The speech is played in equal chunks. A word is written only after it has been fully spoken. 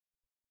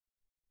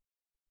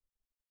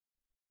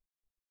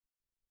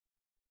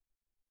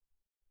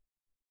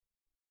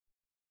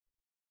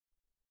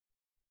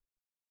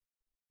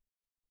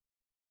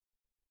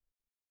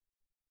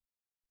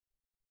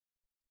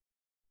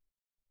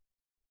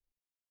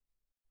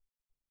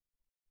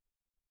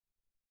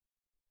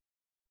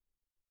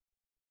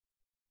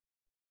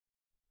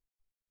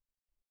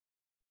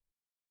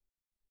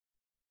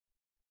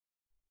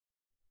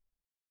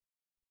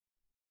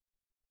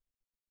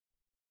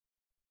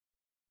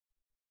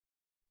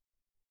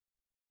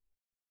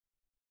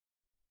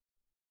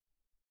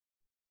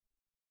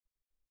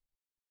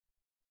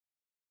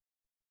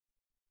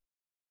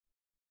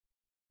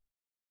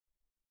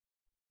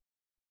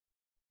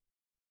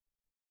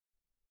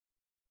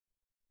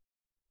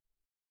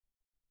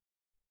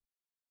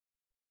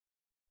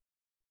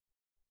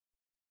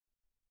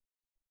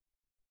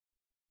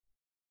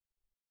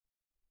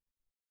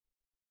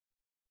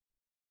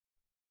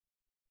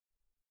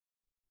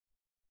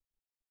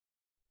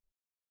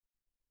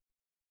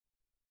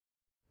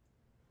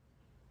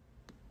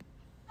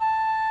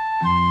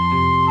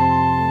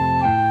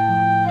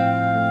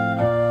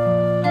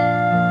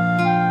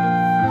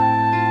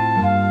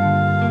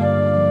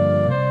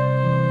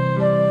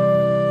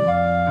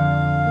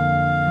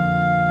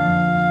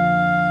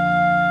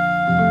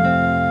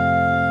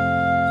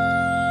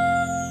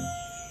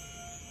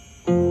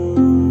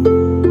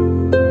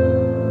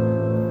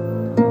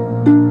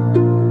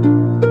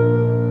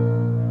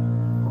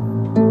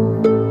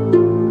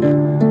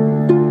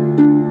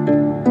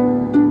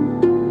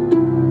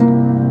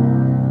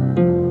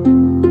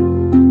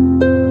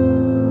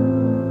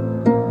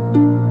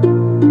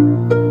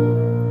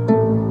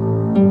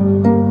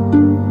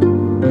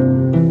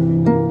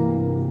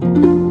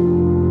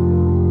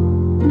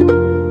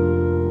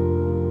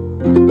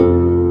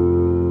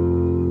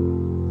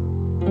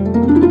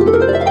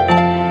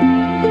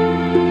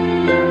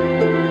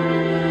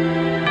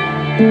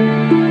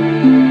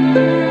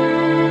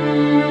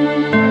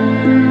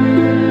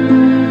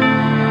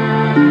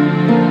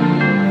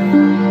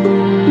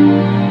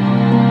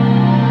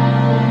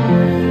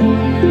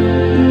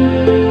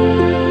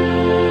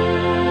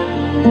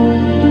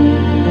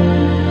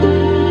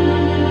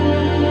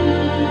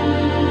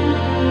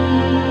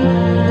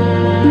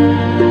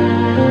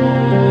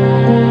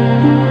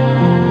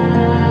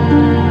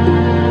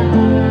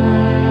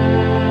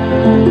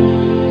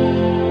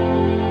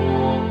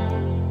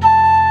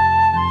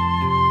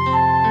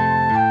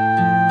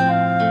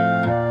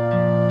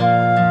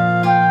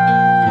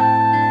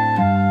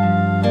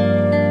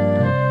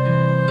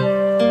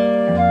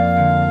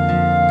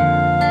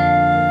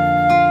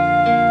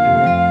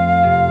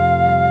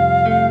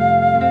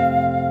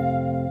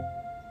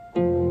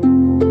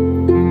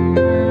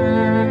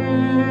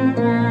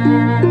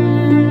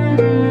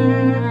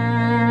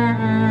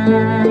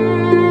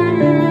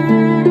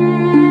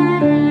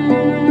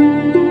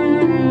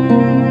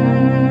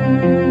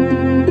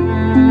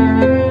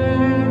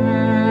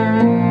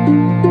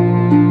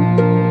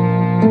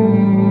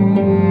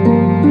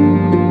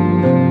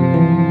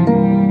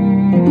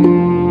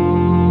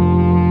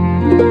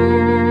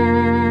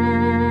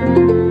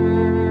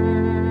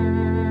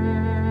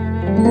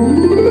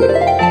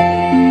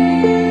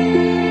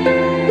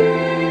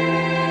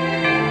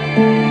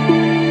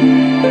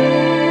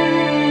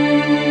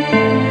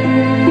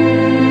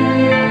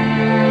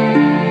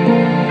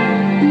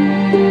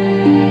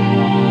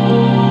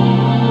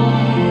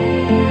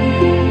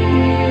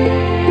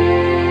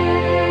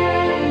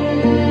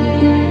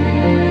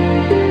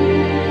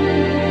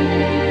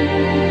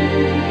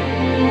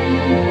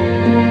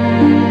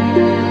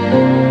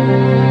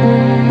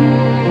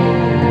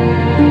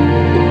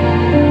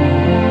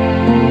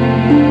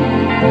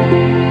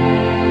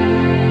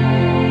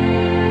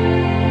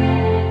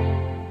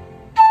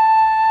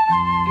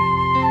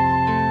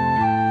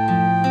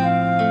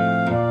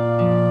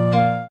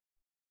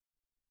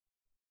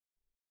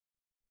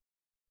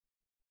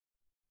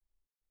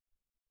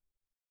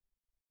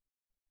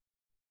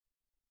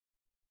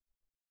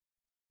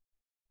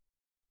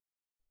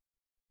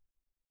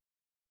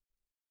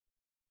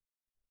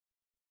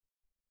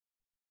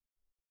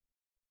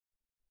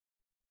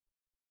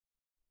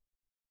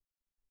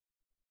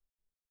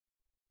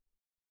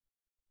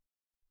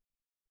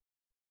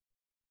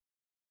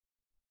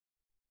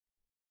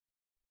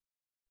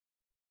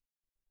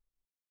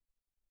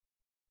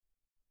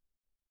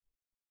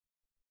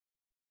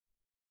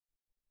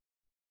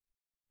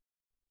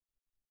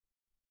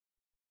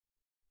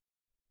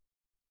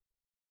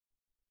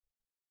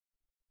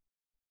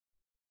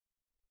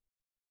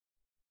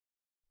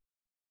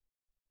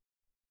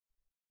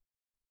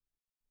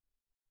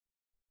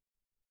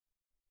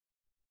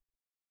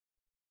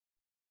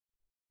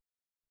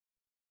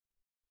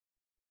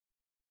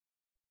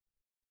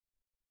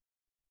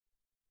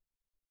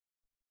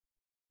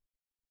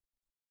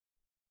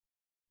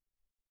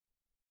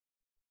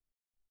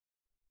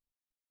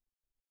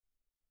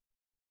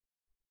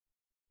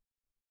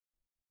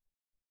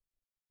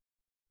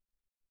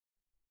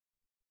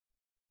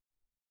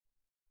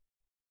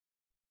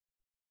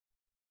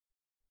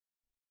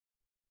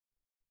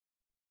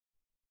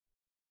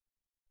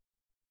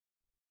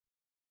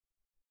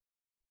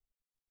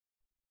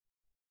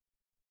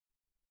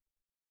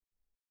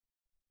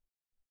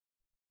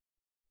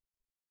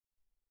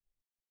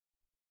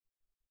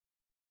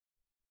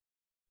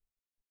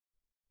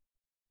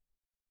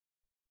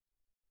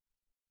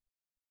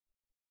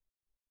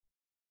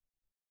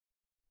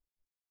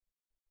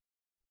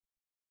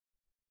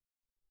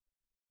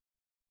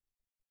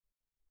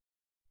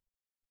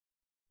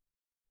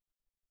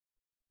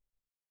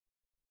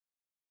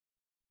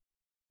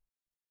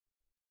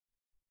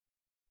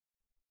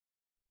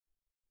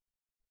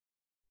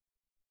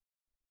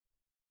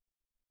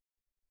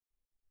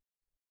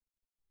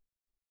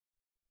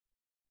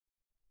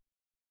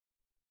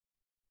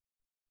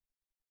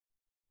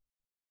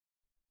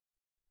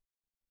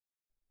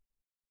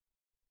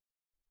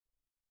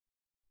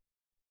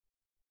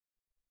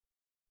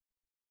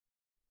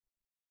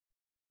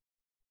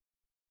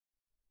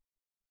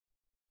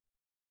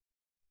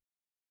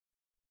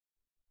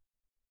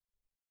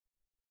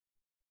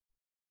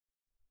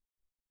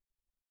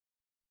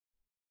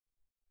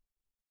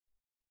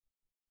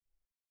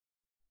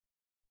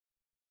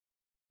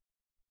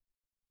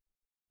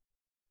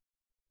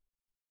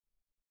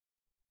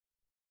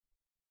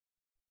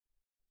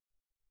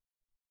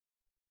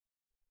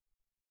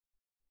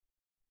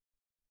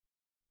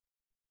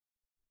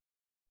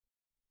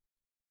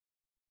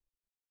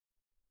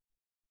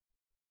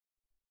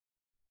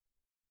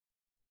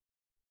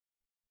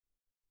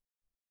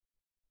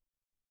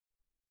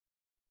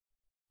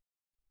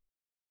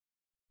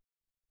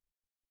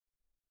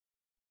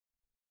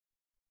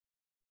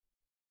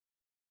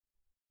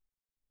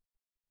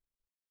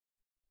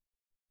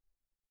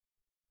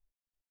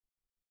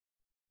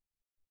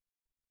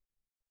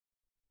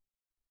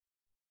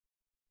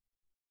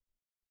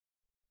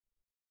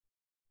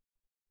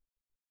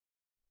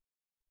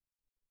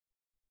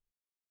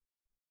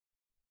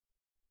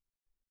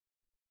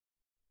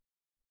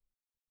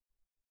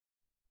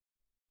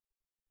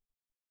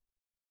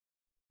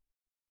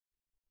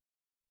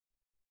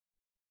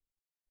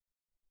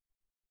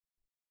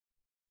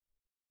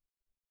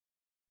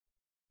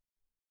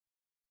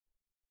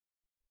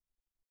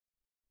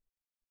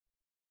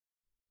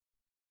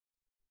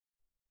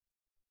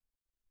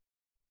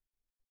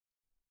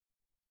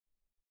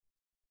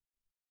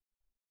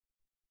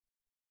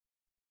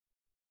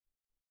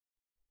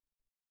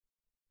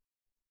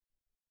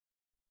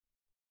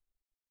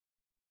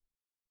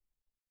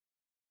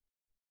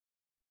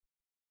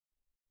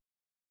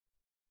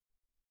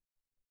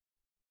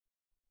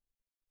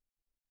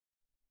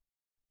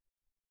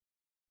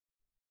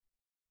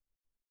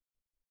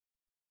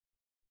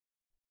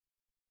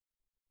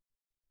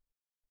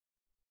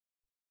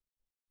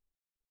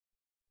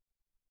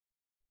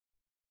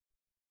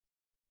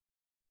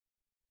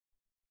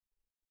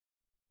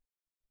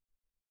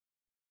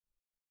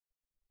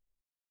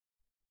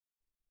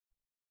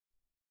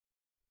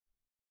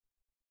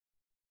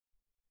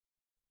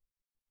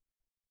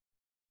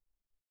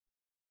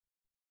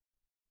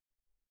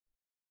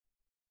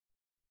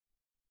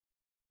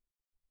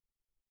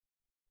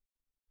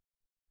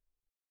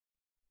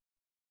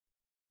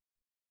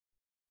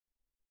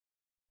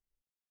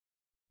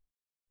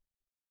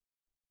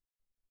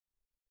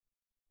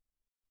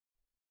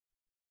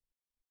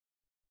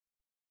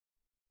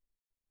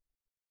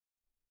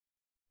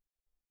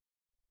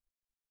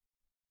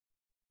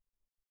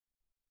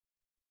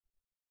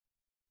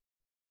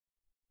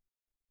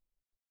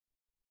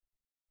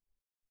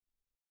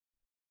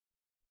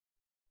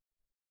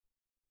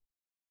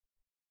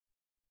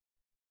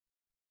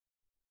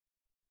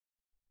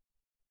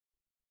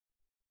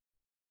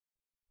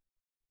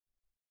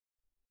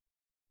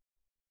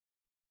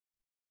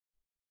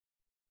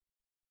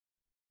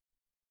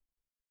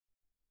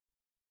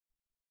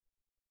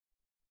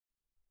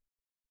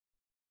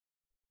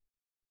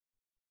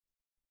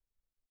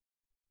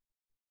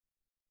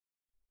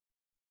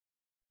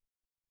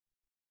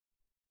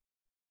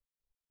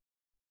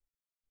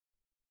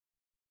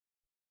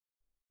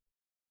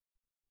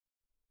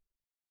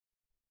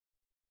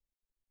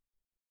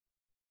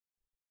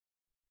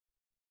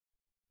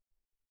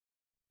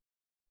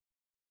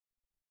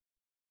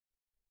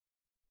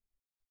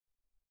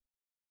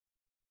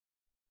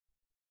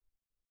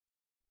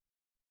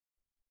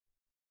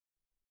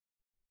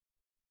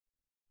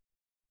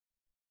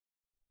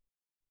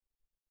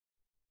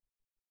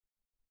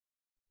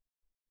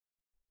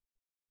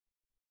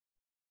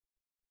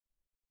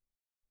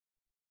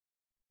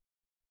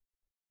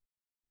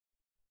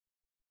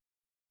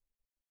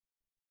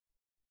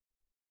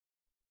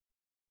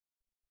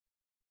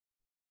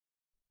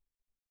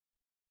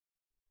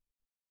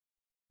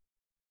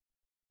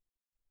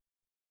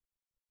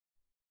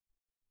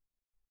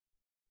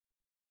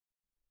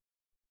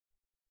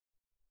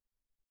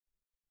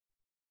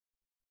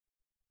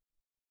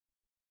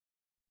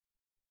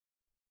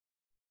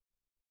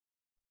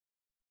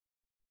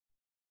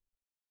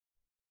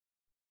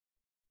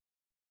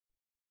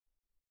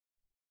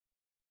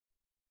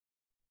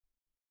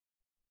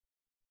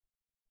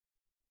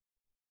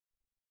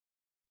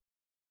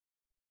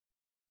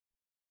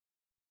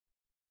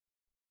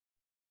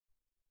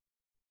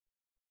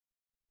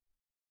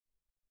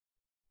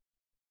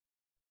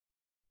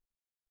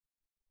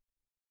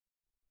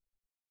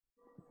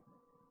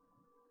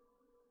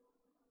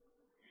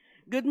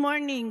Good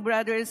morning,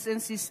 brothers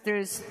and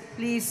sisters.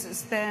 Please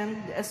stand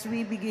as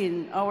we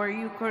begin our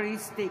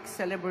Eucharistic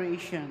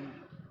celebration.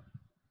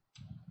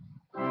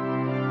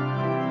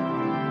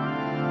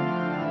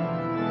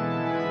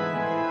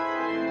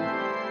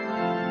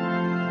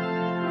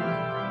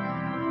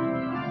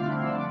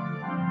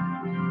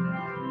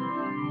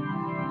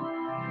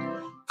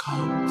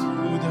 Come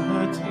to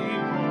the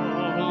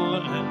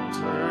table,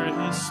 enter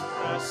his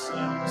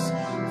presence,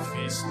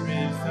 feast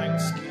with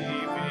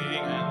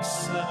thanksgiving and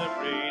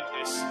celebrate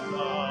his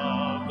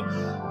love.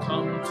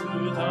 Come to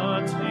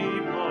the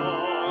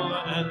table,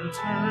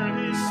 enter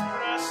his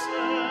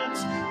presence,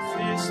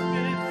 feast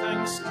with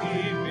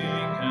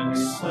thanksgiving and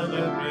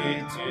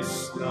celebrate his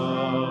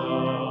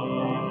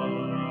love.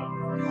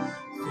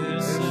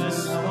 This is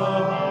the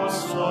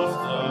house of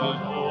the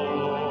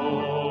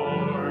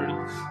Lord.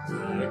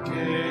 The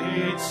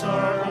gates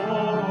are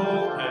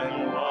open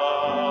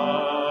wide.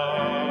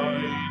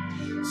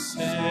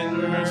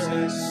 Sinners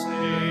and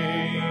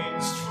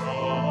saints,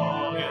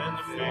 strong and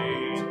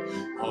faint,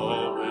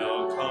 all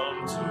welcome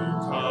to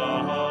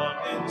come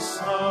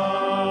inside.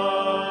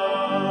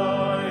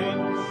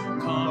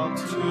 Come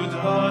to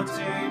the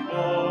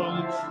table,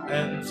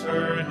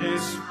 enter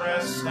his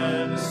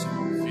presence,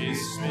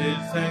 feast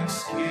with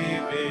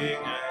thanksgiving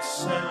and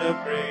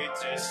celebrate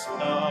his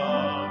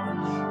love.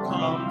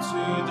 Come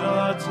to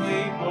the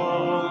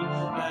table,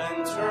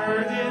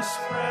 enter his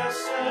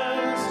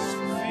presence,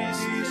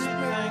 feast with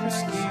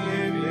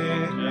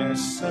thanksgiving and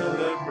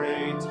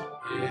celebrate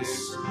his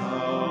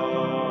love.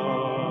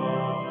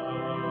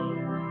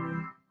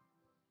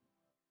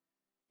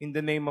 In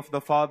the name of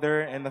the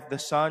Father, and of the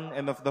Son,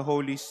 and of the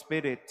Holy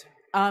Spirit.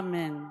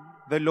 Amen.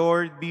 The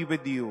Lord be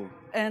with you.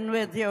 And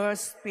with your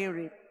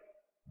spirit.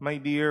 My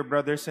dear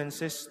brothers and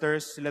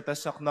sisters, let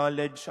us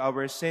acknowledge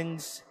our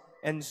sins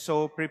and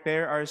so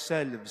prepare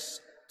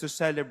ourselves to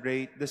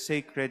celebrate the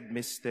sacred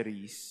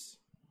mysteries.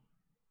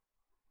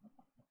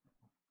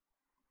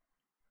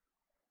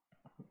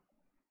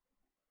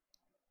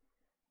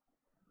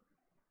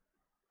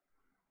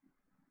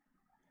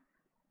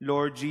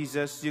 Lord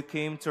Jesus, you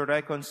came to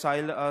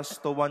reconcile us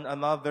to one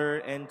another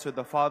and to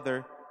the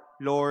Father.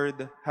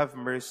 Lord, have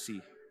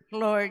mercy.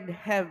 Lord,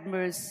 have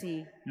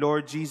mercy.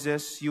 Lord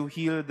Jesus, you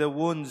heal the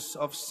wounds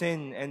of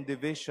sin and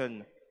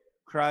division.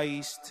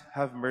 Christ,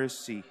 have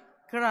mercy.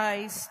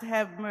 Christ,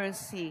 have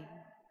mercy.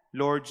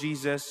 Lord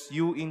Jesus,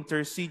 you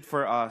intercede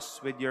for us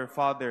with your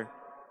Father.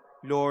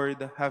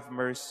 Lord, have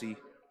mercy.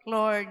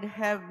 Lord,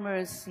 have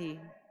mercy.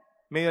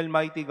 May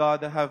Almighty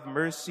God have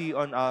mercy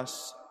on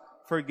us,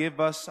 forgive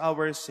us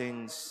our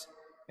sins,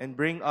 and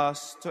bring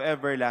us to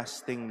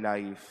everlasting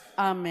life.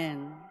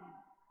 Amen.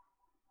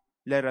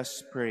 Let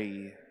us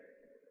pray.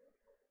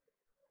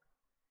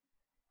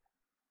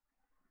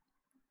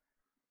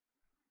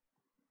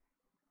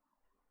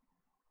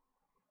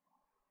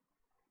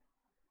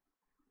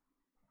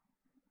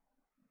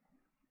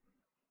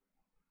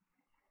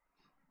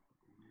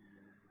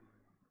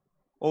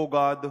 O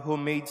God, who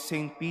made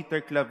Saint Peter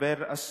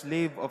Claver a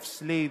slave of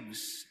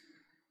slaves,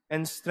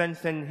 and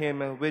strengthened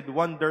him with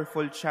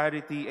wonderful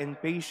charity and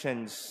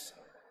patience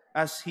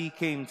as he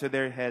came to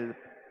their help,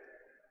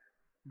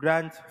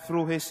 grant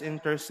through his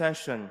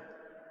intercession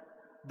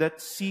that,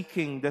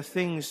 seeking the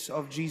things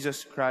of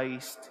Jesus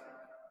Christ,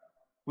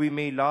 we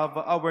may love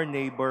our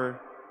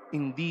neighbor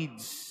in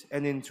deeds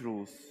and in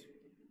truth.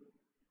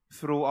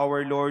 Through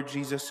our Lord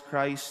Jesus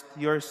Christ,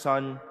 your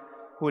Son,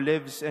 who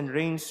lives and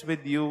reigns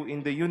with you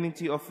in the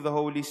unity of the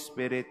Holy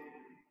Spirit,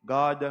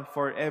 God,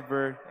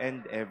 forever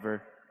and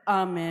ever.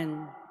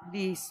 Amen.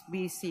 Please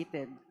be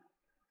seated.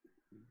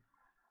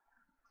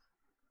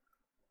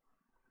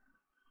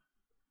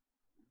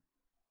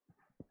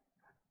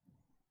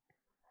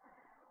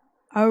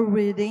 A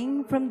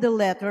reading from the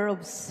letter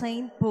of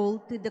St. Paul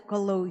to the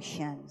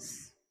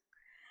Colossians.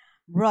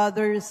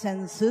 Brothers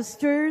and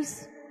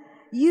sisters,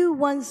 you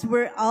once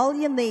were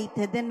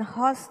alienated and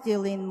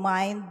hostile in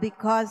mind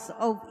because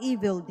of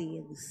evil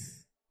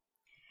deeds.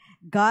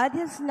 God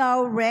has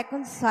now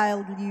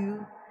reconciled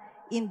you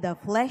in the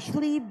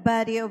fleshly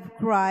body of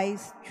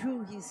Christ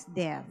through his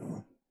death,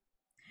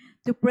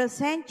 to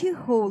present you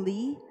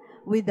holy,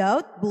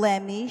 without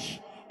blemish,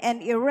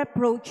 and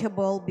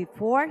irreproachable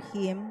before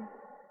him,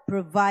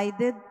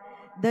 provided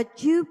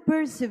that you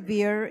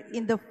persevere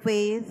in the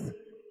faith,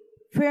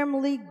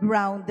 firmly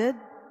grounded,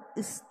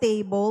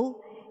 stable,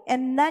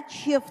 and not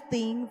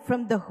shifting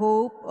from the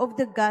hope of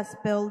the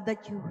gospel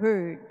that you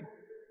heard,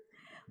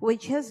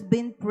 which has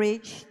been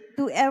preached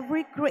to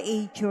every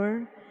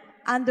creature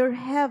under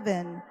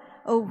heaven,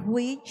 of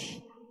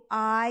which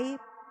I,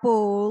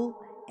 Paul,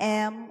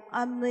 am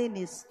a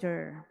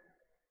minister.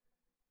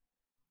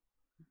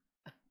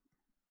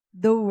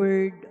 The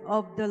word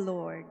of the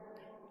Lord.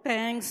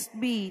 Thanks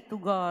be to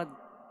God.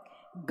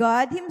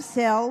 God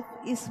himself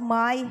is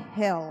my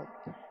help.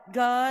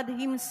 God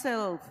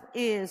himself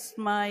is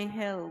my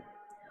help.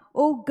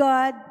 O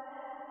God,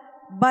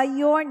 by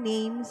your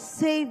name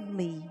save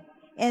me,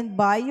 and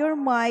by your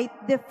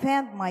might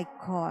defend my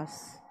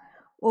cause.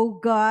 O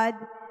God,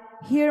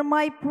 hear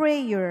my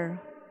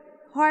prayer.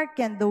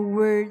 hearken the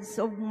words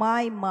of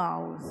my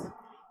mouth.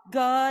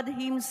 God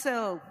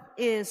himself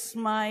is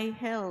my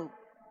help.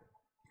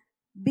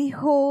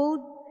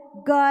 Behold,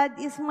 God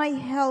is my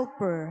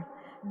helper.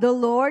 The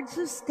Lord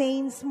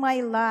sustains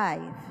my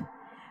life.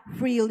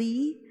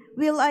 Freely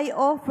will I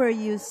offer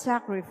you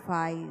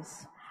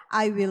sacrifice.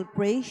 I will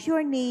praise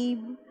your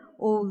name,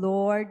 O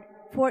Lord,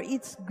 for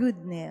its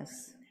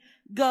goodness.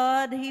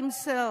 God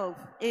himself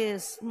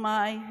is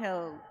my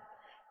help.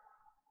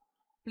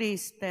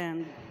 Please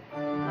stand.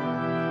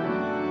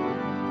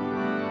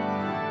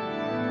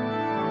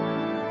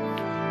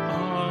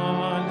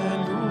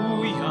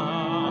 Alleluia,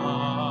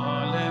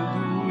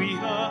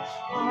 alleluia,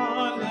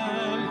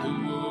 alleluia.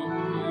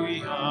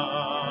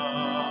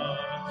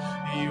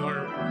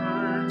 Your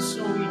words,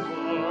 O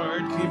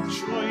Lord, give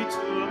joy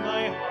to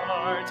my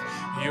heart.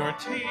 Your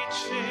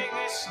teaching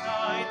is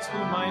light to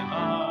my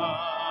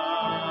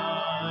eyes.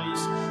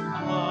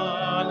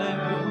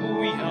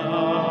 Alleluia,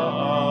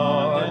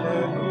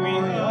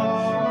 alleluia,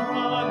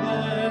 alleluia.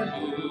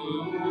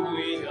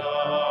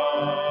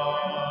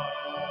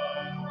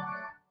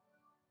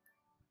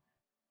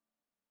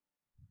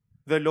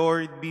 The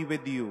Lord be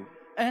with you.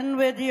 And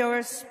with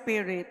your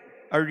spirit.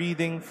 A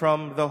reading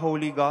from the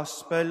Holy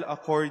Gospel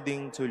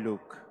according to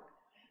Luke.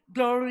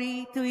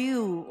 Glory to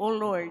you, O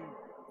Lord.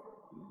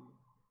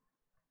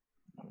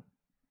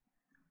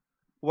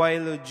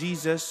 While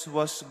Jesus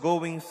was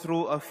going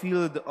through a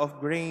field of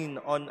grain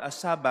on a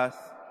Sabbath,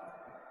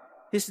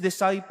 his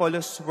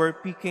disciples were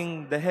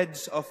picking the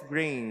heads of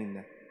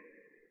grain,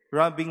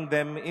 rubbing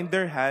them in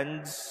their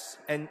hands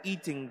and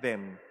eating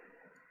them.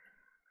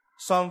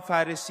 Some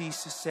Pharisees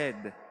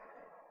said,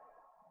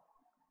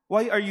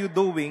 "Why are you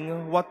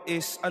doing what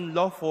is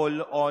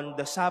unlawful on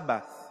the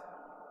Sabbath?"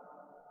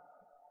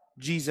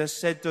 Jesus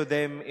said to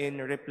them in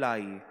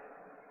reply,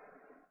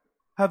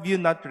 "Have you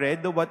not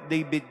read what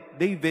David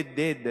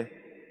did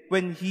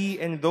when he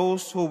and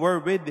those who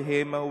were with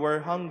him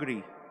were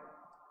hungry?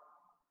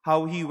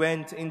 How he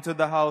went into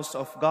the house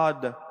of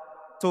God,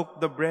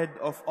 took the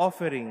bread of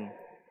offering,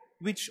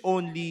 which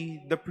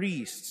only the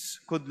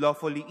priests could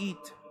lawfully eat,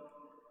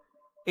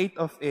 ate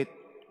of it,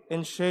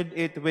 and shared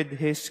it with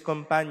his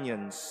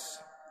companions.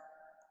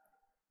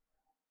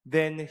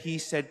 Then he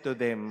said to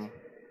them,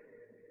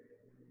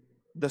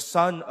 'The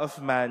Son of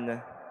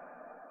Man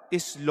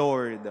is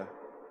Lord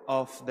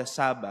of the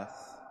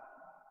Sabbath.'"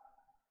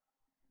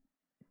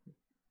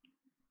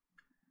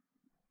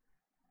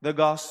 The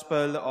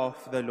Gospel of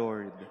the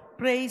Lord.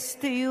 Praise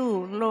to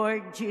you,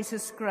 Lord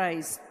Jesus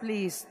Christ.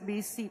 Please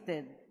be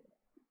seated.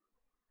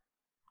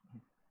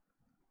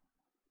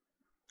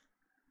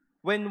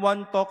 When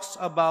one talks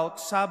about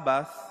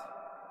Sabbath,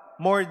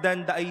 more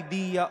than the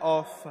idea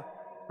of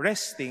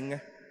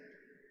resting,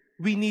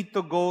 we need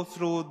to go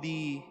through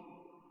the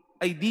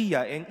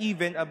idea and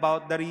even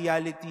about the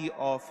reality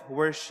of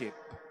worship.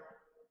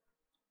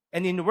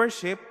 And in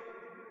worship,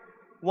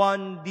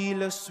 one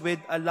deals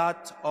with a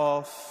lot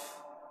of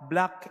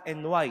black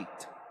and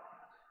white.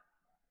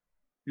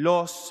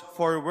 Laws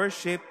for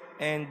worship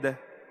and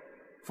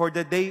for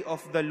the day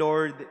of the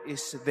Lord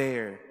is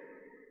there.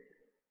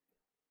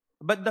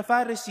 But the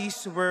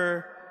Pharisees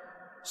were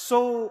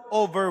so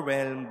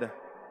overwhelmed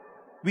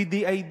with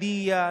the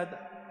idea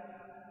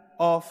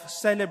of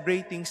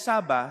celebrating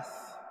Sabbath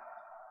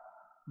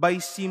by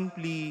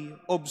simply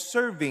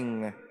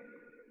observing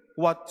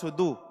what to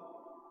do.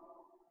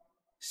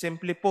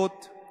 Simply put,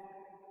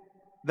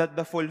 that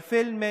the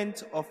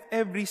fulfillment of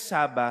every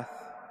Sabbath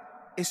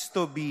is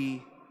to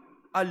be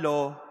a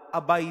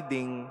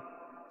law-abiding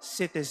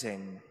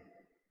citizen.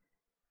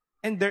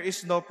 And there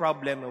is no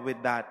problem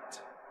with that.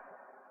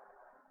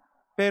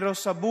 Pero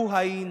sa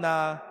buhay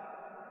na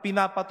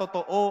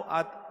pinapatotoo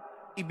at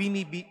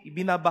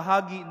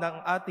ibinabahagi ng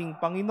ating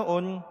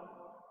Panginoon,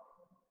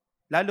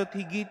 lalo't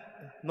higit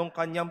nung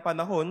kanyang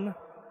panahon,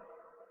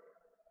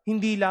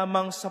 hindi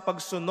lamang sa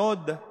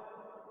pagsunod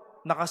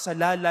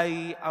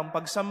nakasalalay ang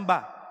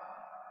pagsamba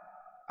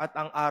at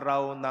ang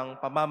araw ng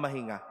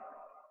pamamahinga.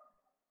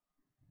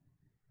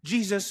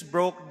 Jesus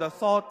broke the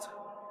thought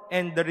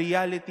and the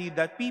reality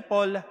that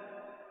people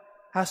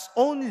has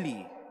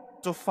only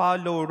to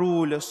follow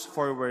rules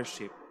for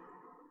worship.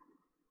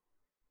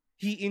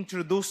 He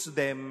introduced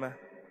them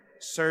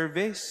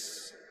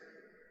service,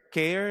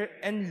 care,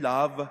 and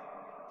love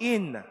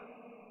in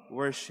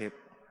worship.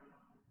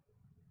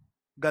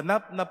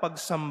 Ganap na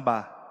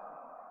pagsamba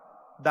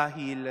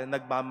dahil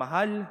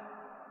nagmamahal,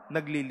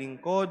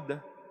 naglilingkod,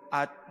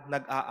 at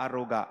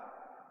nag-aaruga.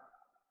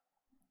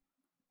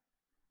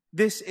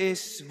 This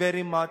is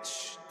very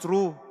much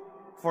true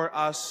for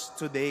us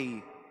today.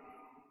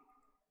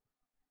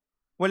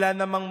 Wala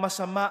namang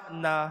masama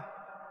na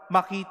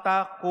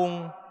makita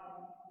kung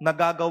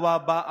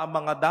nagagawa ba ang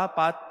mga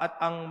dapat at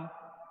ang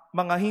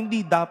mga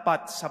hindi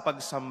dapat sa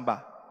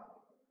pagsamba.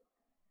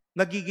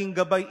 Nagiging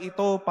gabay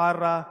ito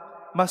para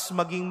mas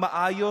maging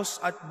maayos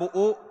at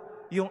buo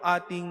yung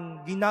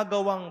ating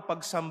ginagawang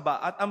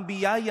pagsamba at ang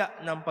biyaya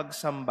ng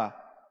pagsamba.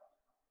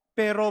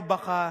 Pero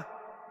baka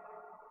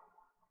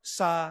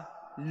sa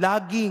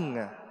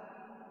laging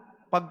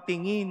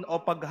pagtingin o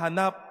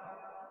paghanap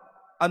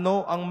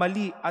ano ang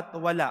mali at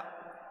wala,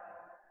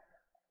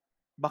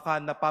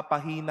 baka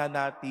napapahina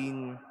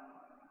natin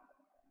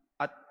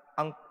at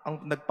ang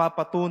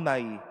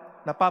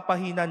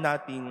napapahina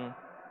natin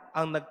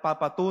ang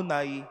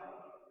nagpapatunay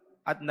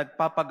at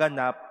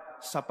nagpapaganap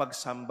sa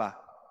pagsamba.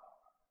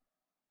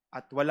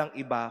 At walang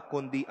iba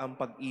kundi ang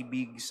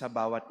pag-ibig sa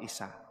bawat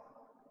isa.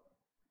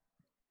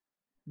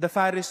 The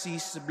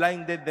Pharisees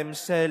blinded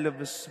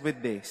themselves with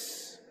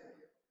this,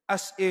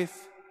 as if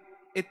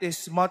it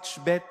is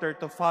much better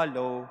to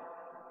follow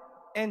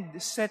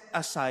and set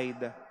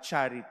aside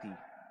charity.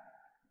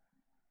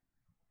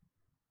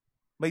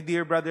 My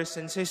dear brothers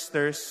and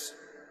sisters,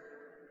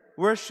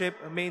 worship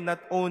may not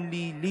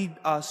only lead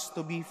us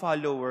to be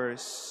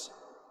followers,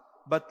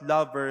 but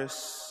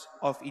lovers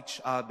of each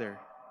other.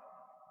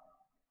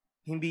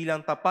 Hindi lang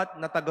tapat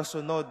na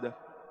tagasunod,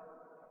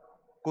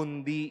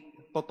 kundi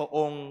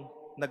totoong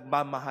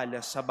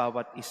nagmamahal sa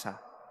bawat isa.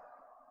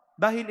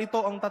 Dahil ito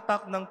ang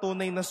tatak ng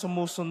tunay na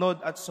sumusunod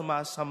at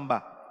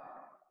sumasamba.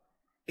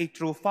 A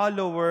true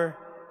follower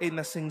and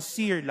a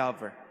sincere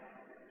lover.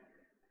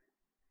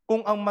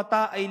 Kung ang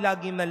mata ay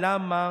lagi na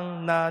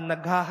lamang na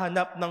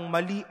naghahanap ng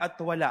mali at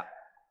wala,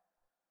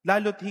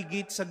 lalo't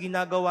higit sa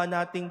ginagawa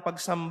nating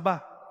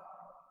pagsamba,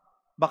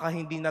 baka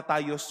hindi na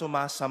tayo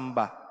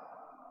sumasamba.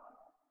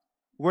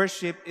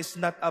 Worship is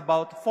not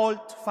about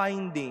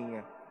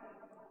fault-finding.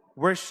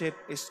 Worship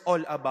is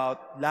all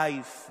about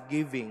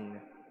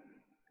life-giving.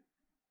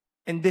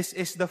 And this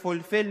is the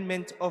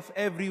fulfillment of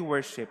every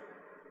worship,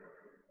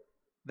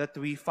 that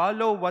we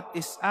follow what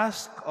is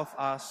asked of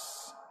us,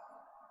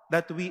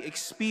 that we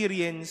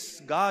experience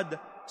God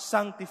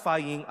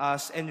sanctifying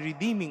us and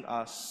redeeming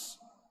us,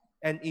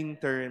 and in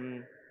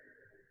turn,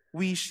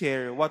 we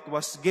share what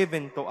was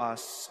given to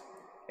us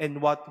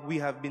and what we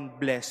have been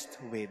blessed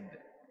with.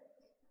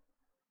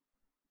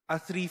 A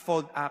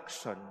threefold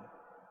action.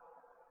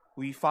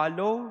 We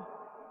follow,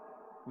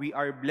 we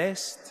are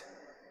blessed,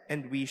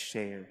 and we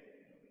share.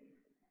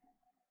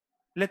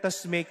 Let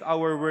us make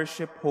our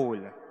worship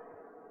whole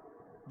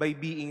by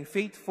being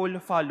faithful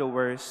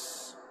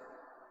followers,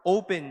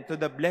 open to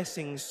the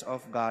blessings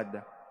of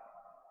God,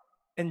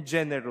 and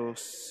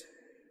generous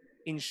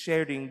in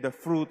sharing the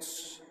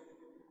fruits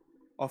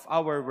of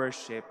our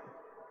worship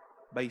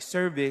by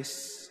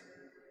service,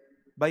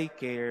 by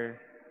care,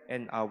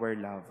 and our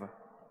love.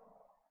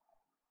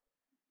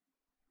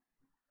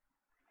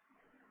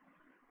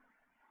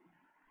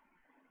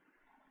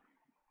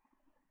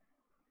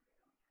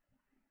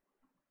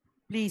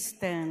 Please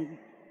stand.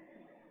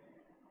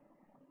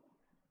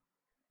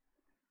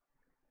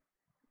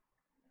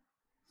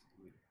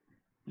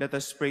 Let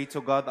us pray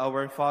to God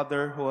our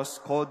Father, who has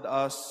called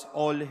us,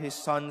 all His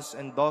sons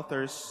and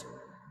daughters,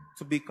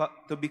 to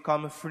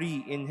become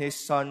free in His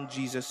Son,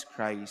 Jesus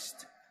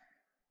Christ.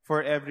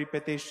 For every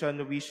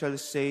petition we shall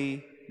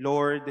say,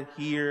 Lord,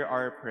 hear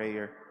our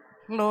prayer.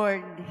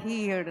 Lord,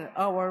 hear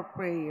our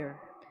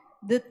prayer.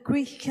 That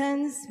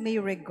Christians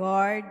may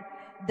regard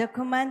the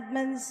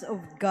commandments of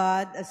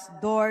God as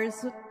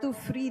doors to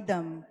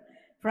freedom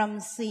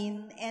from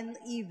sin and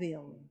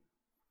evil.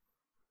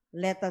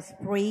 Let us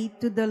pray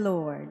to the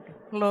Lord.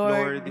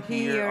 Lord,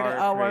 hear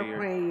our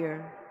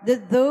prayer.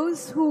 That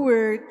those who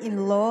work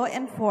in law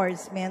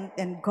enforcement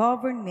and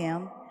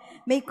government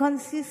may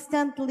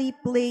consistently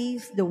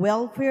place the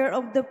welfare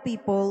of the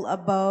people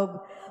above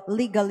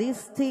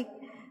legalistic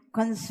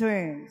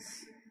concerns.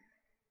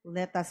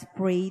 Let us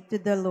pray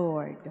to the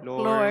Lord.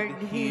 Lord,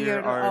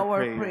 hear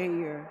our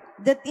prayer.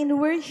 That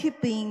in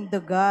worshiping the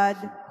God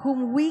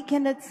whom we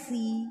cannot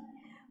see,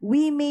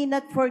 we may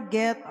not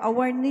forget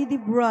our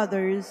needy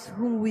brothers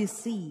whom we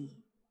see.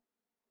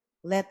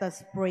 Let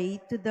us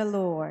pray to the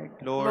Lord.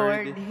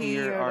 Lord,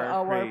 hear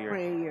our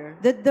prayer.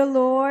 That the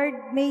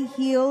Lord may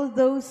heal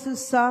those who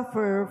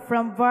suffer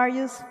from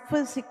various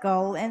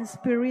physical and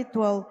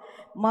spiritual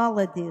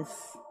maladies.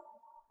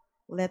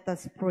 Let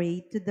us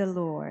pray to the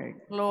Lord.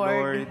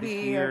 Lord,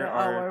 hear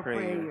our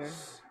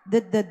prayers.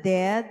 That the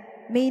dead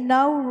may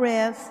now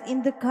rest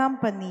in the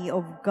company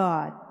of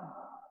God.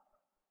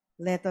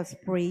 Let us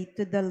pray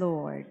to the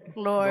Lord.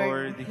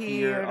 Lord,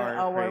 hear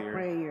our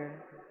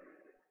prayer.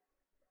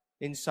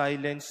 In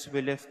silence,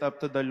 we lift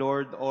up to the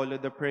Lord all of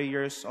the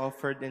prayers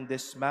offered in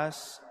this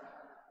Mass,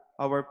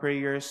 our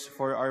prayers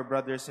for our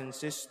brothers and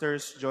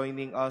sisters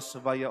joining us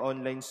via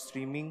online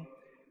streaming,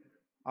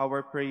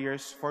 our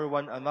prayers for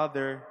one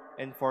another,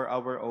 and for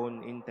our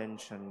own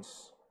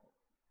intentions.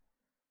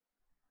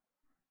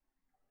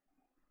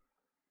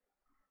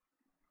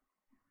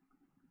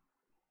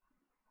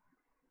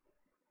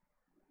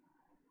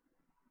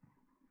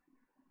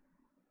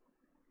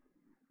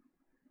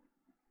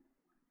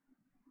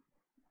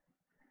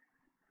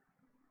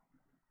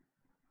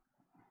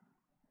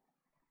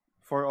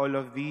 For all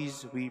of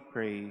these we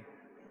pray.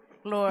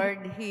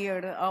 Lord,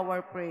 hear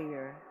our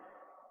prayer.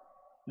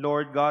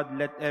 Lord God,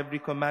 let every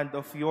command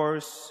of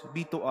yours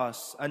be to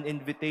us an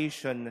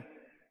invitation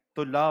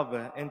to love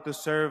and to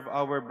serve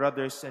our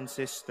brothers and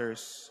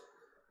sisters,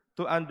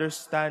 to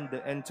understand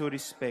and to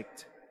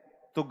respect,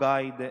 to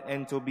guide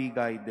and to be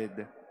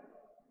guided.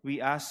 We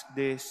ask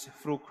this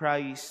through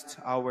Christ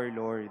our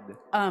Lord.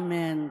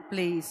 Amen.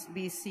 Please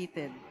be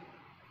seated.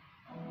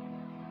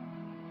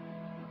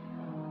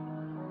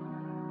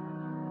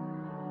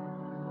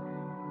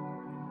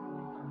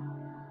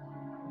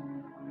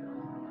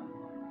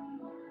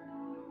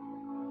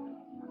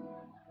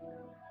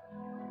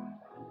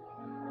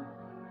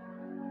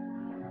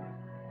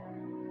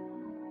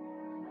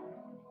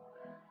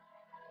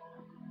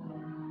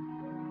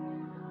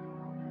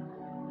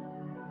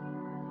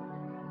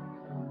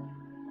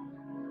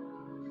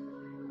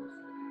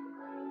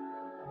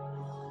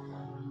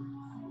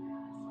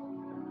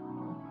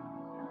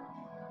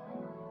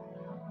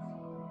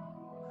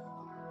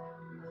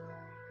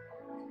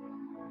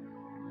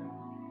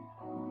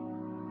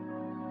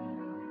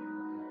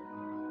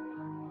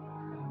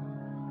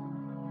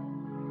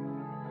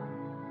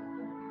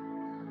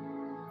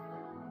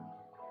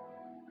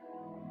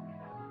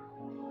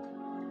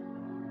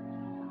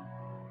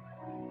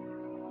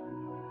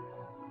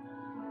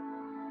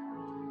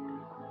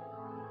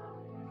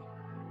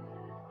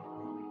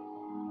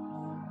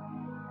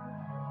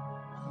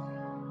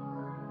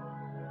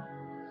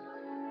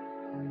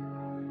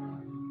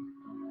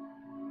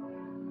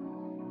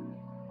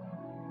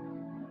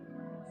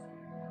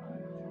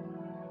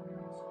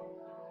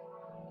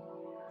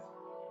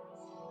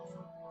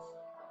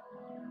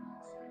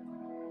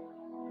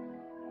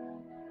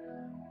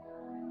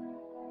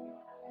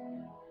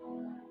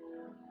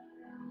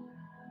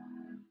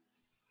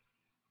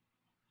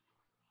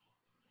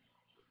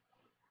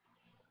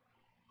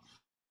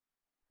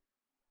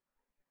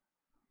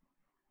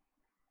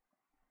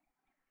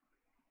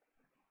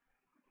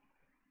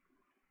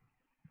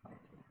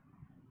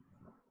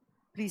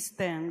 Please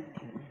stand.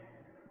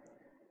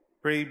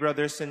 Pray,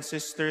 brothers and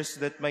sisters,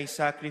 that my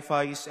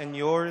sacrifice and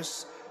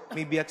yours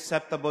may be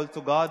acceptable to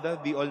God,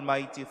 the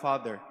Almighty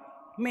Father.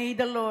 May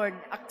the Lord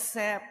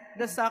accept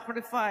the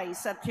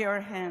sacrifice at your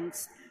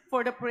hands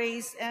for the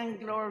praise and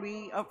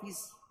glory of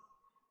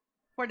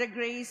for the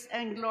grace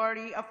and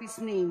glory of his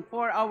name,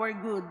 for our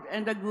good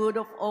and the good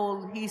of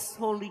all his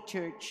holy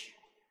church.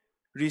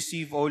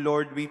 Receive, O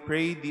Lord, we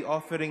pray, the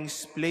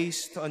offerings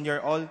placed on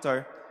your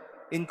altar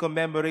in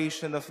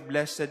commemoration of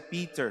Blessed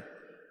Peter,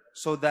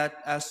 so that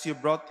as you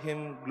brought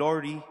him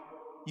glory,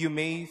 you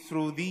may,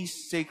 through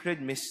these sacred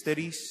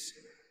mysteries,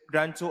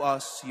 grant to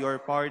us your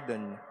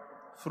pardon.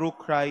 Through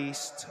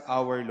Christ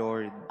our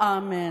Lord.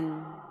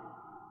 Amen.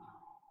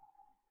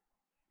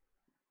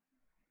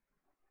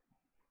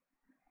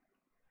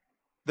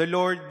 The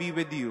Lord be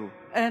with you.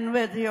 And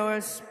with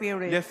your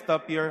spirit. Lift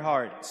up your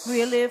hearts.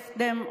 We lift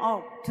them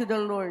up to the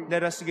Lord.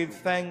 Let us give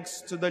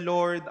thanks to the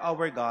Lord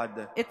our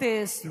God. It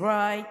is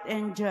right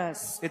and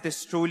just. It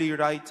is truly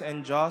right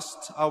and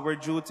just, our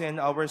duty and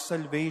our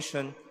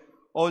salvation,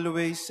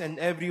 always and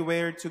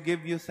everywhere to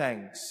give you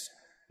thanks,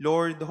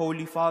 Lord,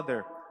 Holy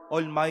Father,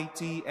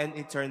 Almighty and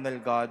eternal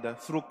God,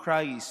 through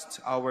Christ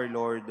our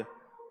Lord.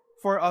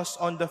 For us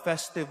on the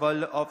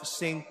festival of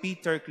Saint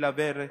Peter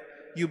Claver,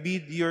 you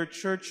bid your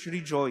church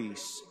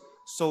rejoice.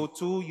 So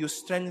too you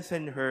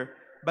strengthen her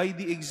by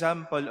the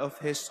example of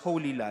his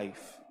holy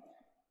life.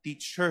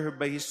 Teach her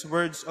by his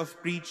words of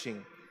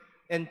preaching,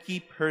 and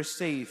keep her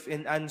safe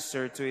in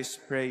answer to his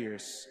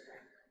prayers.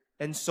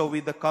 And so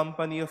with the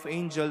company of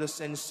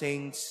angels and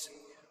saints,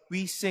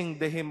 we sing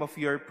the hymn of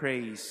your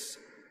praise,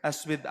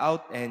 as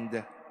without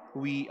end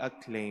we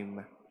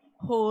acclaim.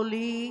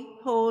 Holy,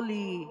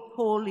 holy,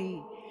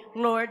 holy,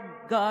 Lord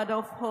God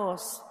of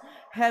hosts,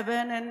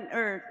 heaven and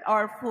earth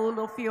are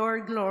full of your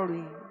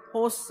glory.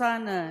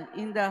 Hosanna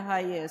in the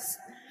highest.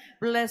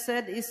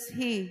 Blessed is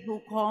he who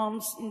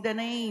comes in the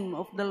name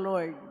of the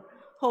Lord.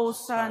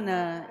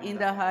 Hosanna in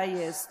the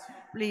highest.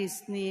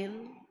 Please kneel.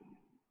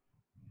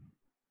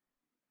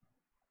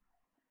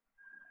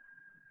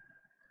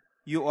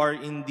 You are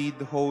indeed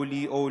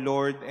holy, O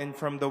Lord, and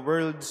from the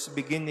world's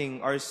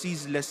beginning are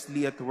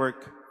ceaselessly at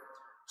work,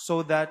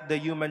 so that the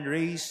human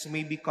race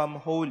may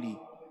become holy,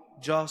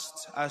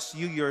 just as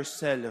you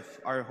yourself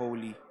are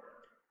holy.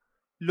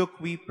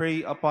 Look, we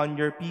pray, upon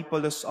your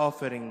people's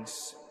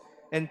offerings,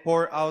 and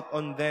pour out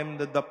on them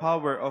the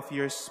power of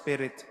your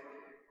Spirit,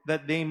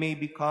 that they may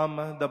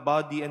become the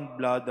body and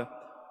blood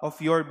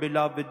of your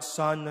beloved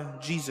Son,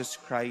 Jesus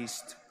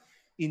Christ,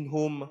 in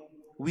whom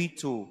we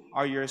too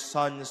are your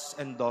sons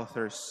and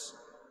daughters.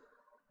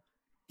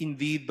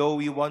 Indeed, though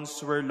we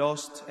once were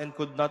lost and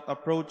could not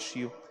approach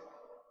you,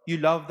 you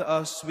loved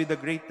us with the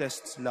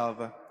greatest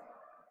love.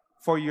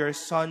 For your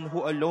Son,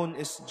 who alone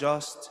is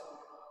just,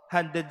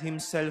 handed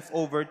himself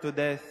over to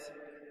death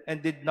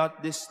and did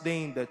not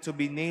disdain to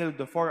be nailed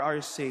for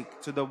our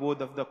sake to the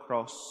wood of the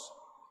cross.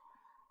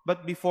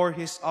 But before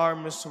his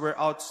arms were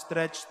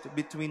outstretched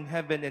between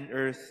heaven and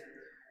earth,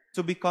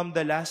 to become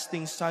the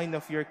lasting sign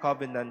of your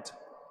covenant,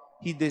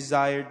 he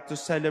desired to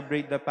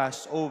celebrate the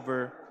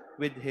Passover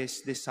with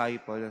his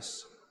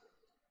disciples.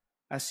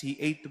 As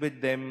he ate with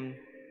them,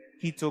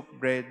 he took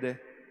bread,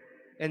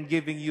 and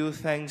giving you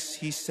thanks,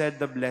 he said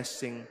the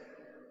blessing,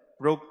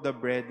 broke the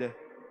bread,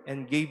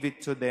 and gave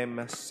it to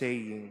them,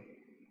 saying,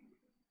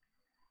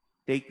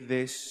 Take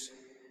this,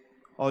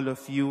 all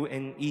of you,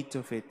 and eat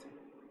of it.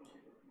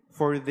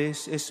 For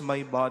this is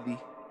my body,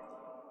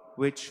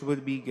 which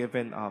will be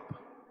given up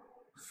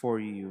for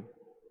you.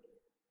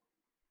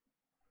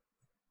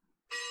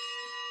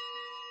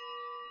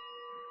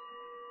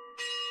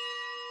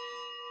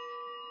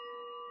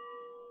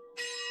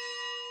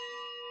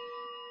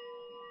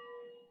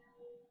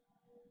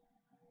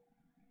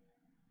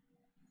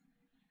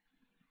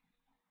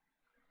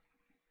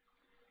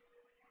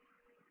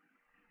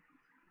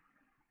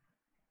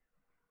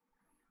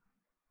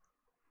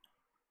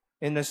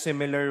 In a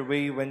similar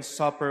way, when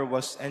supper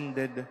was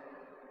ended,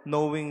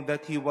 knowing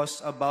that he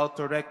was about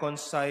to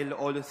reconcile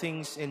all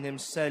things in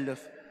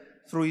himself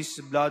through his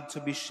blood to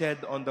be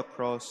shed on the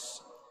cross,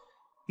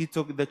 he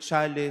took the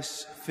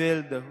chalice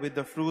filled with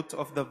the fruit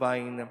of the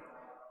vine,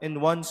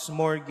 and once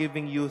more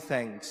giving you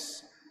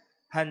thanks,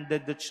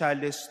 handed the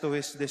chalice to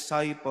his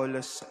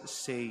disciples,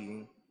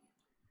 saying,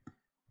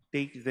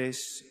 "Take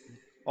this,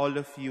 all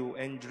of you,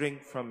 and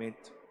drink from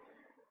it.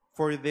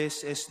 For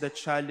this is the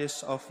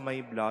chalice of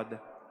my blood,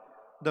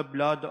 the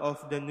blood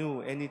of the new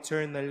and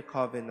eternal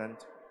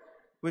covenant,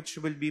 which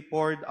will be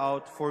poured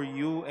out for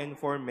you and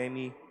for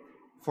many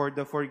for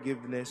the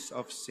forgiveness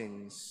of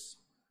sins.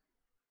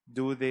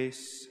 Do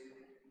this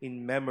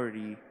in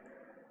memory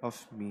of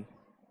me."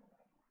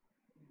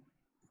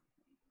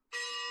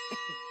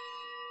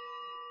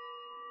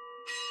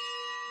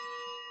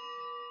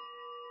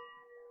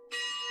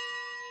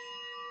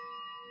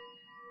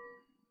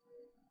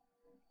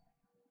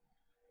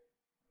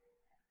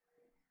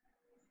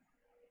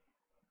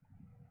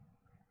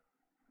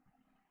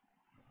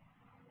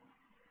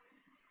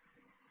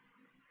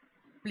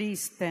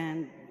 Please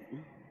stand.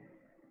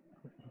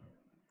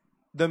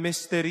 The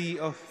mystery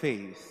of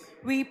faith.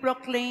 We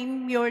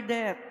proclaim your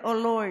death, O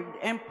Lord,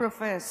 and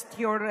profess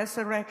your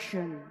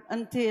resurrection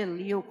until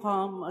you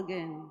come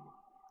again.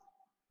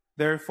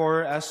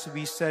 Therefore, as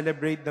we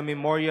celebrate the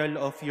memorial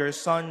of your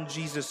Son,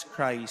 Jesus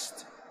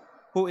Christ,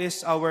 who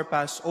is our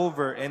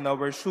Passover and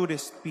our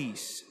surest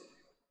peace,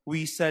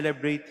 we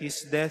celebrate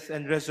his death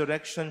and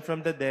resurrection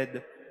from the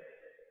dead,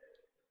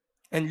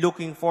 and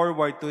looking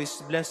forward to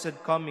his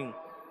blessed coming,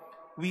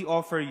 we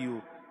offer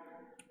you,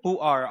 who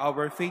are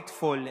our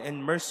faithful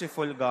and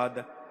merciful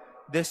God,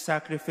 this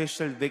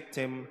sacrificial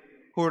victim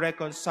who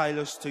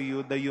reconciles to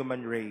you the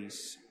human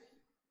race.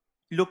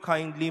 Look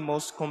kindly,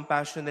 most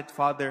compassionate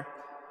Father,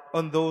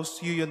 on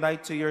those you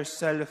unite to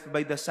yourself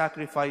by the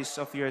sacrifice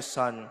of your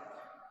Son,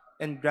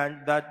 and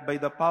grant that by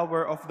the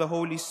power of the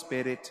Holy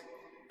Spirit,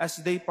 as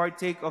they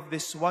partake of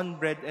this one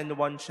bread and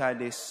one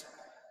chalice,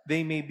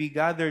 they may be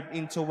gathered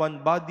into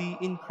one body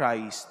in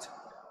Christ,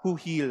 who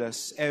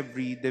heals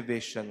every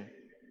division.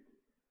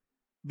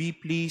 Be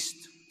pleased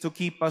to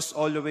keep us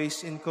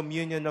always in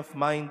communion of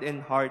mind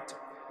and heart,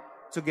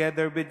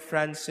 together with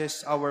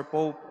Francis, our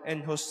Pope,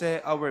 and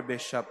Jose, our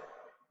Bishop.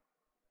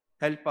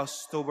 Help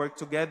us to work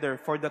together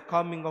for the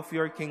coming of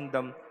your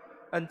kingdom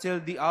until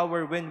the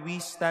hour when we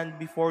stand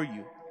before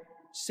you,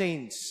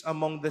 saints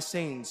among the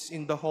saints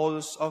in the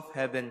halls of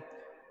heaven,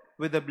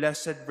 with the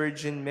Blessed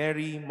Virgin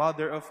Mary,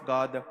 Mother of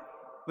God,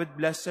 with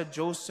Blessed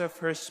Joseph,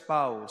 her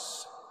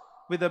spouse,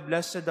 with the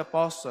blessed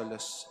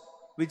apostles,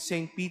 with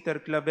Saint Peter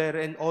Claver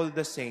and all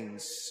the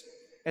saints,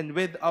 and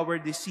with our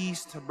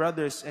deceased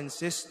brothers and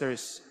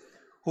sisters,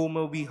 whom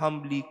we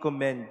humbly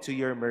commend to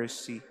your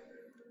mercy.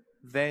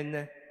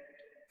 Then,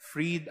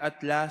 freed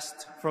at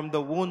last from the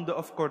wound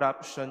of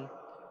corruption,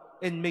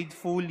 and made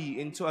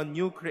fully into a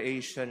new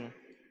creation,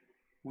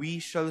 we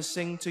shall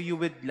sing to you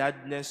with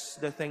gladness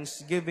the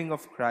thanksgiving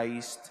of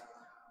Christ,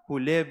 who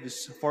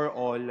lives for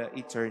all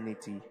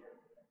eternity.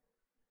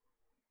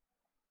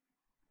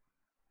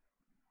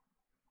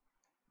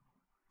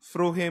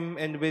 Through him,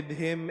 and with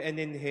him, and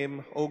in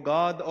him, O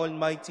God,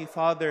 Almighty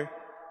Father,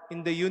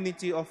 in the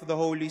unity of the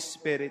Holy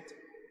Spirit,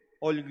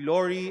 all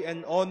glory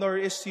and honor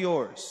is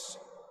yours,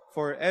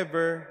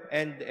 forever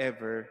and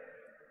ever.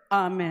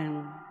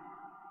 Amen.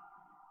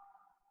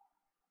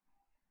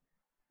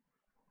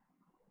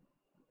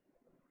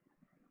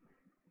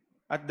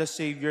 At the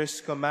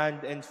Savior's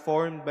command and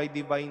formed by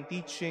divine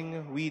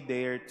teaching, we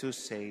dare to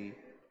say,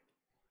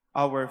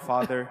 Our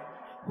Father,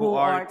 who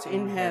art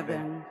in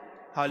heaven,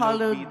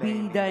 hallowed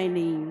be thy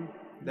name.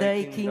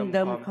 Thy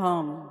kingdom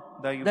come,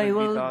 thy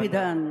will be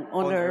done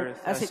on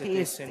earth as it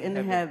is in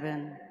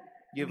heaven.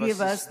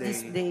 Give us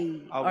this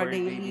day our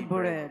daily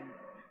bread,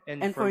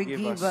 and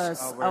forgive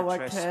us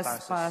our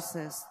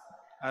trespasses,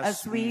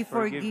 as we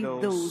forgive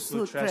those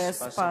who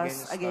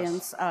trespass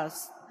against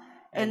us.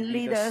 And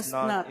lead us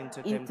not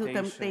into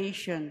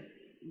temptation,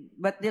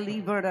 but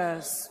deliver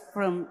us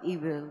from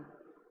evil.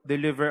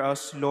 Deliver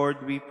us,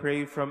 Lord, we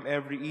pray, from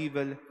every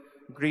evil.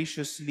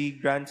 Graciously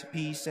grant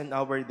peace in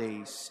our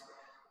days,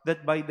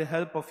 that by the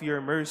help of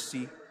your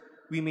mercy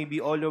we may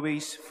be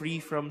always free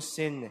from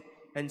sin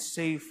and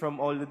safe from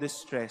all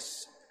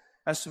distress,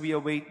 as we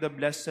await the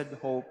blessed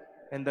hope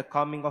and the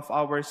coming of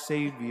our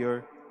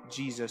Savior,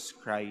 Jesus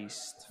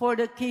Christ. For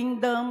the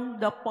kingdom,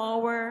 the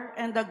power,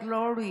 and the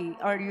glory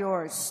are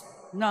yours,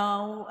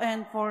 now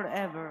and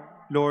forever.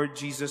 Lord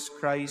Jesus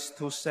Christ,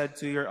 who said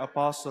to your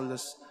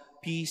apostles,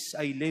 "Peace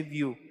I leave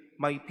you,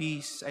 my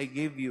peace I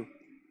give you,"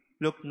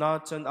 look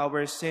not on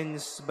our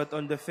sins, but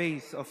on the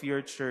faith of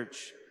your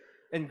church,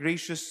 and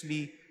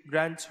graciously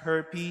grant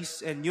her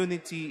peace and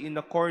unity in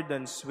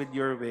accordance with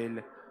your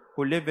will,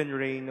 who live and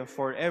reign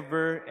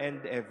forever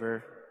and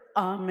ever.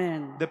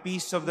 Amen. The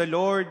peace of the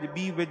Lord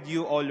be with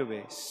you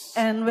always.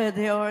 And with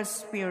your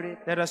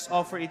spirit. Let us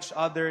offer each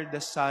other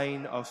the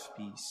sign of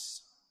peace.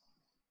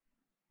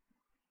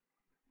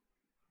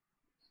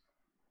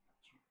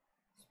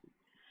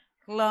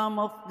 Lamb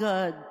of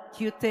God,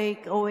 you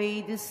take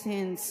away the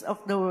sins of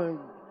the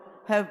world.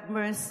 Have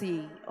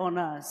mercy on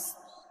us.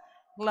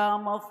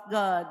 Lamb of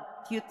God,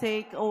 you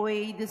take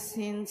away the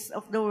sins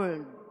of the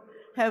world.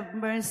 Have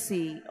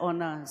mercy on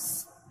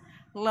us.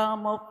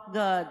 Lamb of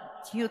God,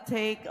 you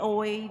take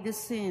away the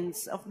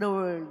sins of the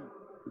world.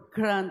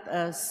 Grant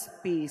us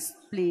peace.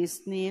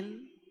 Please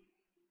kneel.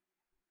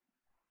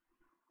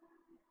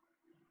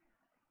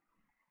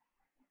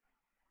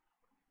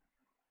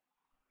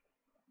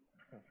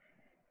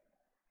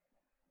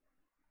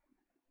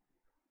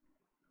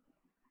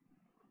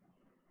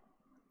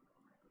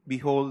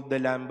 Behold the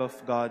Lamb of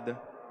God.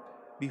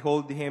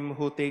 Behold him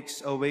who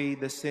takes away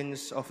the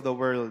sins of the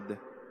world.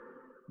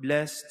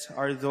 Blessed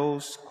are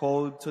those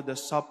called to the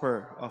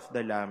supper of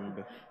the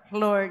Lamb.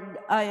 Lord,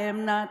 I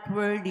am not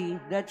worthy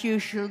that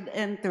you should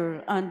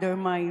enter under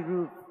my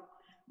roof,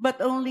 but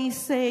only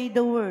say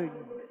the word,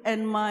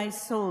 and my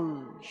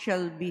soul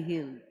shall be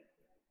healed.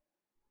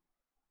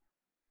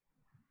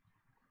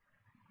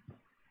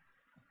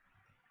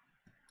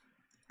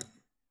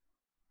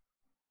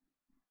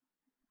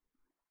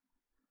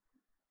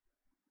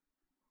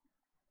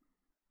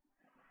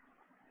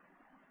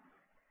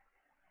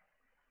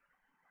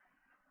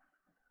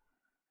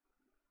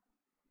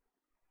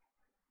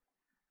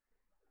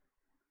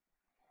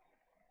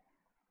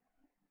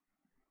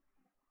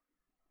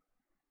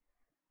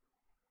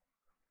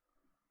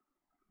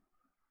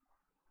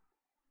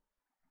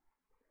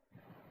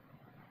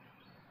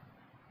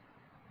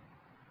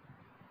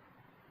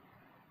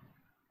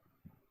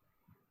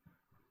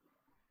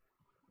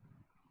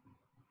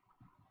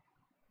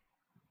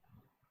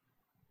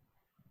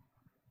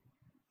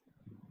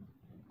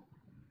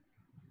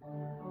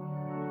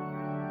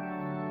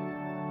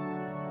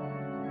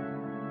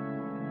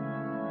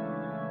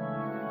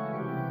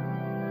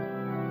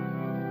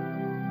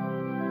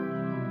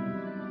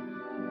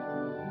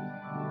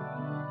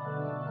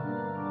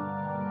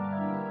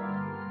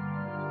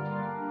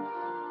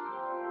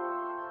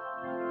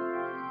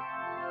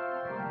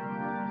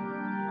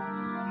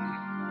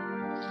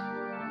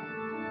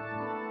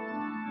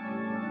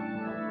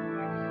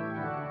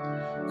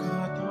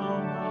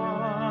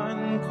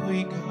 Katawan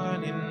ko'y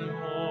kanin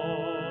mo,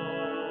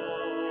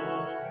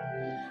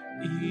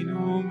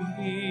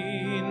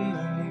 inumin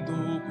ng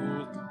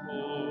dugot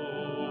ko.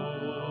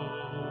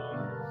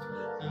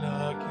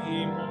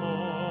 Lagi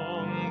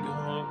mong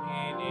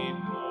gawin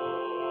ito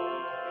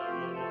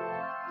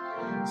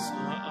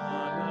sa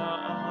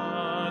alaala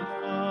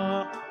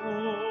ko.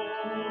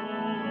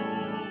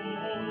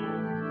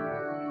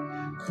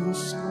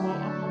 Gusto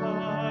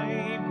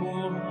ay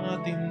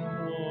buhatin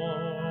mo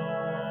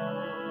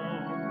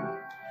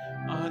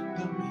at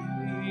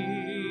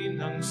damihin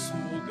ang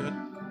sugat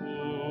ko.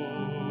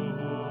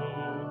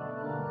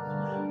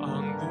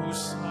 Ang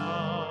dusa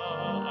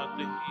at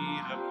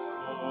hirap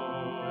ko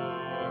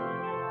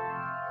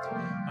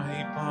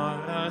ay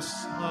para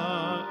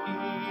sa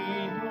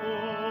iyo.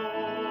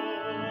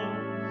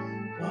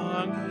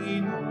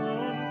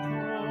 Panginoon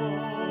ko,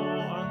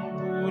 ang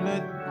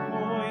tulad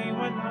ko'y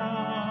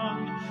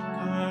walang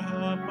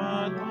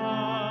karapatan.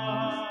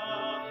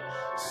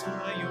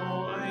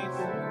 Sa'yo ay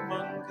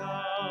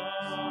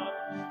tumanggap,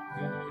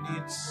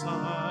 ngunit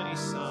sa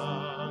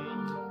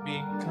isang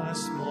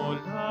bigkas mo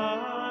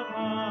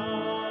lamang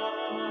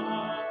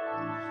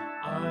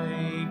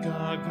ay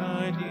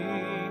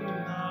gagaling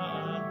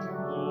na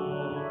ako.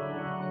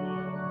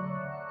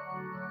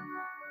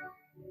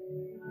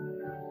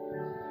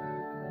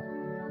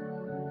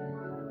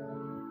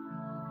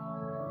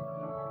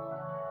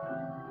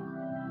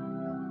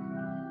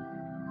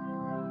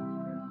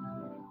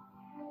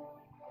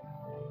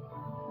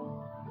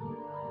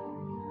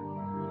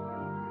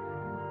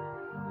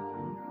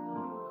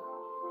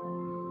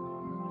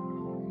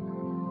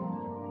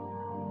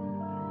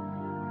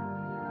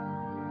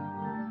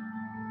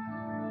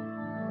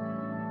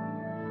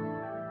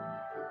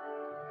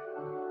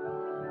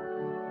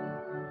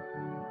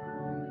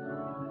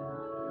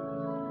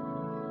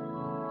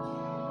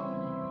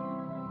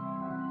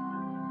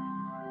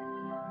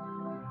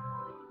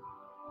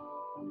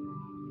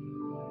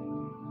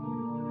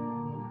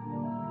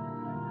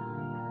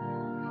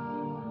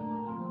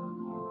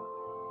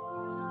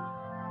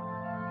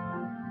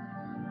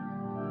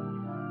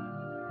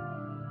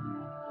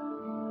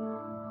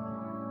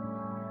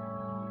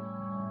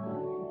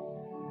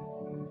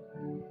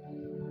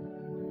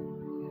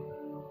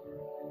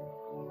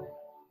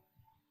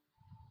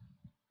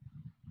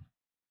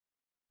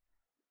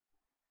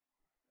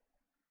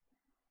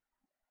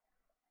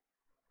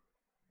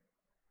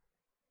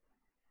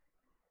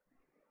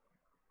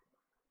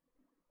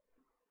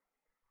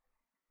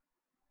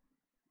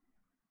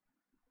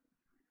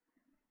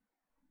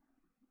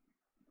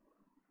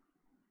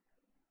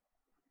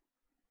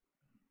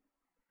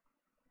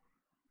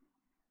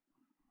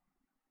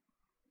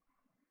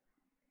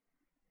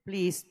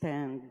 Please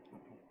stand.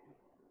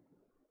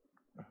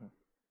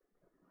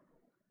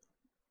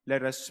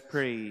 Let us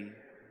pray.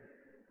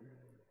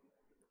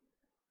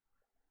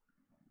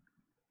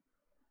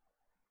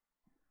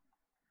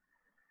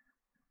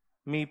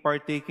 May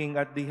partaking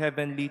at the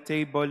heavenly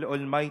table,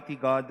 Almighty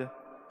God,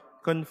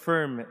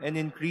 confirm and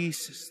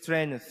increase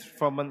strength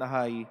from on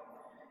high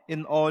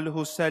in all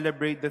who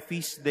celebrate the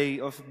feast day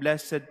of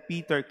Blessed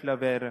Peter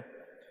Claver,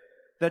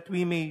 that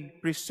we may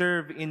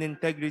preserve in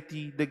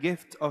integrity the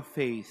gift of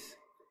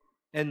faith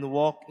and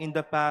walk in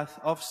the path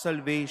of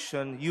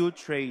salvation you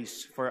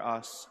trace for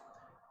us.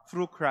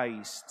 Through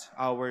Christ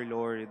our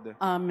Lord.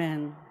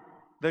 Amen.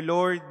 The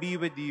Lord be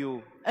with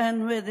you.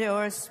 And with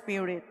your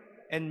spirit.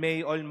 And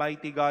may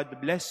Almighty God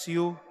bless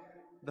you,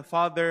 the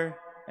Father,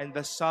 and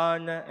the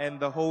Son, and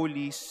the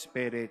Holy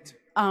Spirit.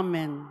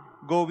 Amen.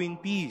 Go in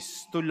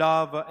peace to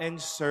love and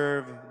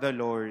serve the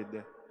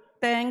Lord.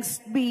 Thanks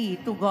be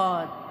to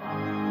God.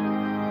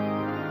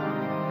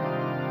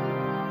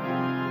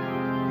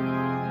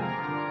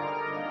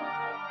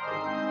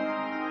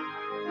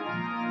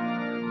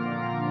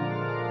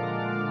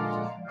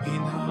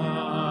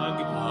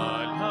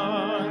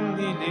 Pinagpalang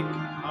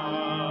nilikha,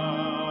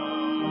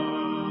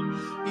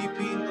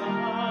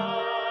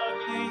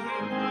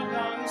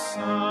 ipinaglihiwalang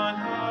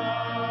sana,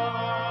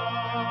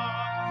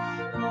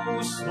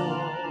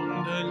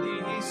 pusong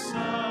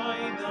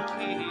dalisay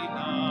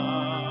dakila,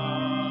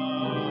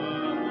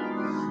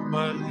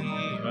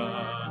 Maria,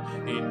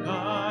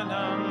 ina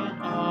ng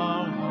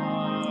awa.